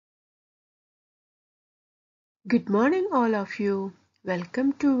Good morning, all of you.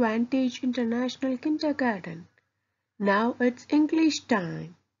 Welcome to Vantage International Kindergarten. Now it's English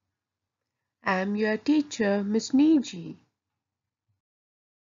time. I'm your teacher, Miss Niji.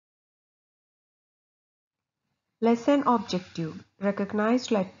 Lesson objective: recognize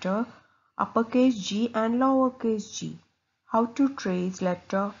letter uppercase G and lowercase g. How to trace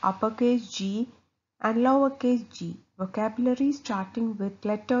letter uppercase G and lowercase g. Vocabulary starting with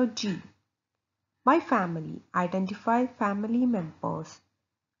letter G. My family. Identify family members.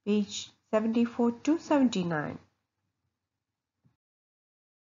 Page 74 to 79.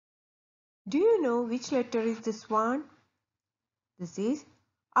 Do you know which letter is this one? This is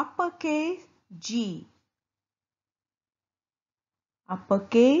uppercase G.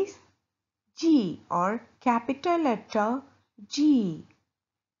 Uppercase G or capital letter G.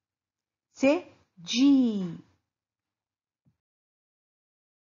 Say G.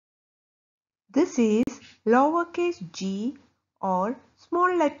 This is lowercase g or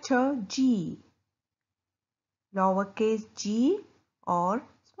small letter g. Lowercase g or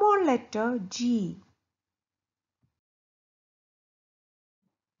small letter g.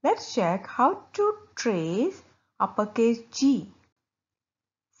 Let's check how to trace uppercase G.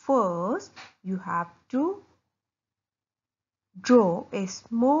 First, you have to draw a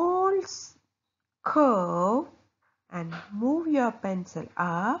small curve and move your pencil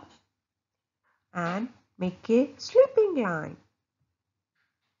up and make a slipping line.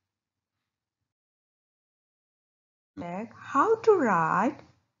 Check how to write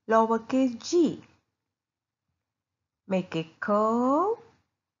lowercase g. Make a curve,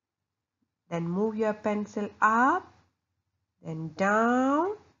 then move your pencil up, then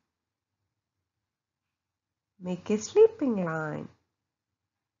down, make a slipping line.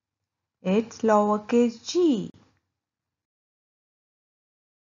 It's lowercase g.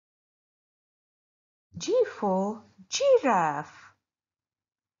 G for giraffe.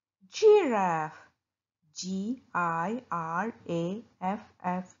 Giraffe. Giraffe.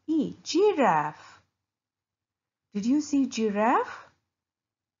 Giraffe. Did you see giraffe?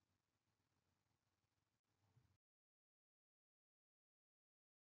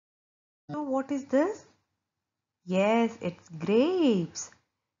 Now what is this? Yes, it's grapes.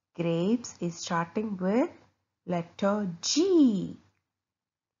 Grapes is starting with letter G.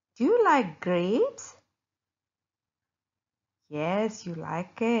 Do you like grapes? Yes, you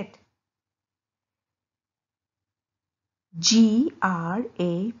like it. Grapes.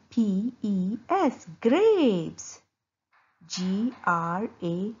 Grapes.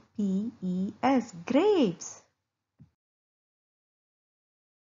 Grapes. Grapes.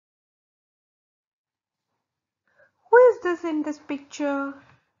 Who is this in this picture?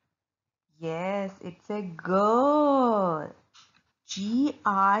 Yes, it's a girl. Girl.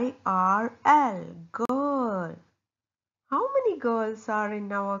 Girl. How many girls are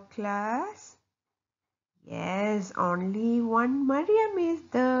in our class? Yes, only one Mariam is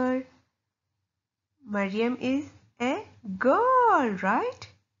there. Mariam is a girl, right?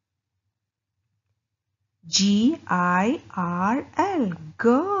 Girl.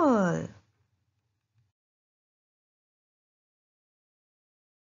 Girl.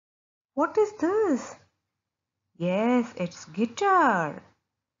 What is this? Yes, it's guitar.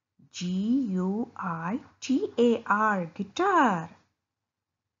 Guitar. Guitar.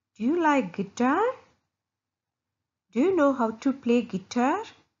 Do you like guitar? Do you know how to play guitar?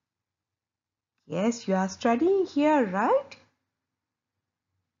 Yes, you are studying here, right?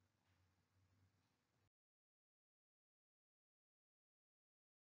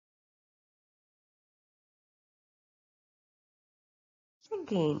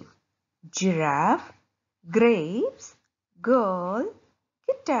 Again, giraffe, grapes, girl,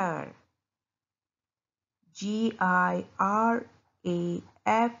 guitar. Giraffe,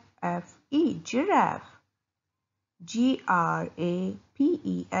 giraffe.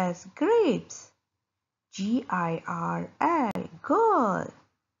 Grapes, grapes. Girl, girl.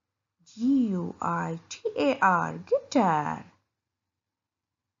 Guitar, guitar.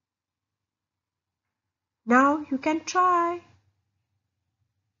 Now you can try.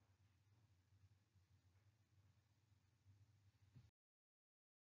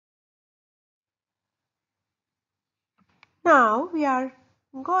 Now we are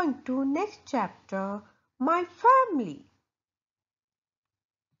going to next chapter, my family.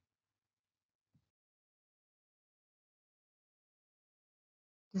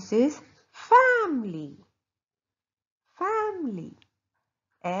 This is family. Family.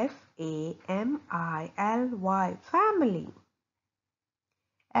 Family. Family. Family.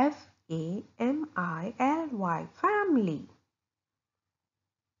 Family.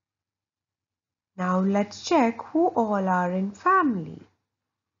 Now let's check who all are in family.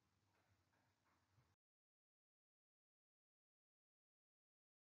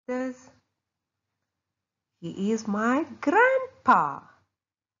 This, he is my grandpa.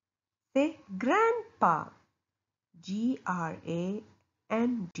 Say grandpa. Grandpa.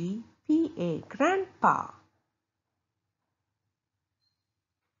 Grandpa.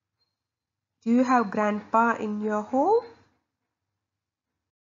 Do you have grandpa in your home?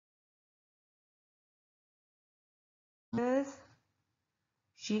 Yes,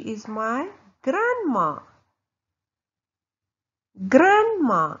 she is my grandma.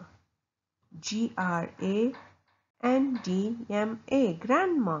 Grandma. Grandma.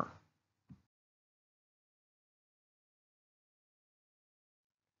 Grandma.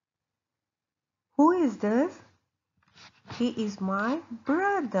 Who is this? He is my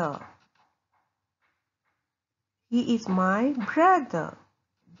brother. He is my brother.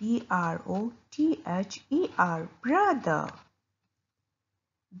 Brother. Brother.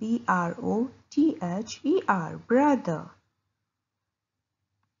 Brother.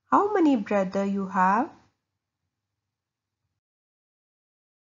 How many brother you have?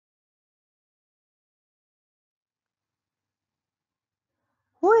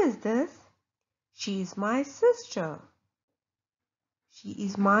 Who is this? She is my sister. She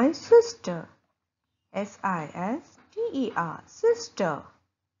is my sister. Sister. Sister.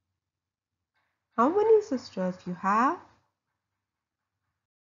 How many sisters you have?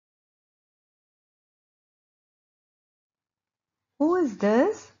 Who is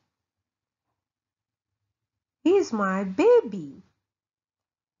this? He is my baby.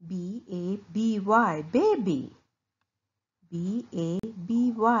 Baby. Baby.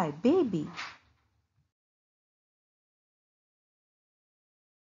 Baby.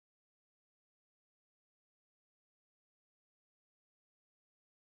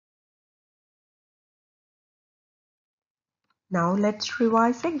 Now let's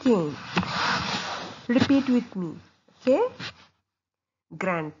revise again. Repeat with me. Okay?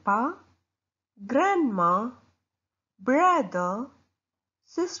 Grandpa, grandma, brother,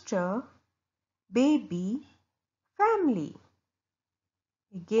 sister, baby, family.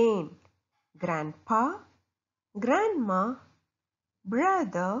 Again. Grandpa, grandma,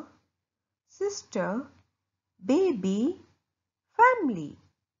 brother, sister, baby, family.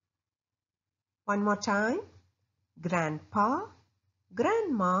 One more time. Grandpa,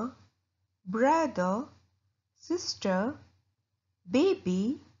 grandma, brother, sister,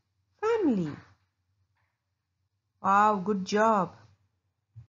 baby, family. Wow, good job.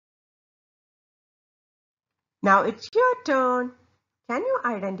 Now it's your turn. Can you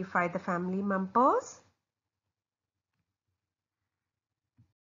identify the family members?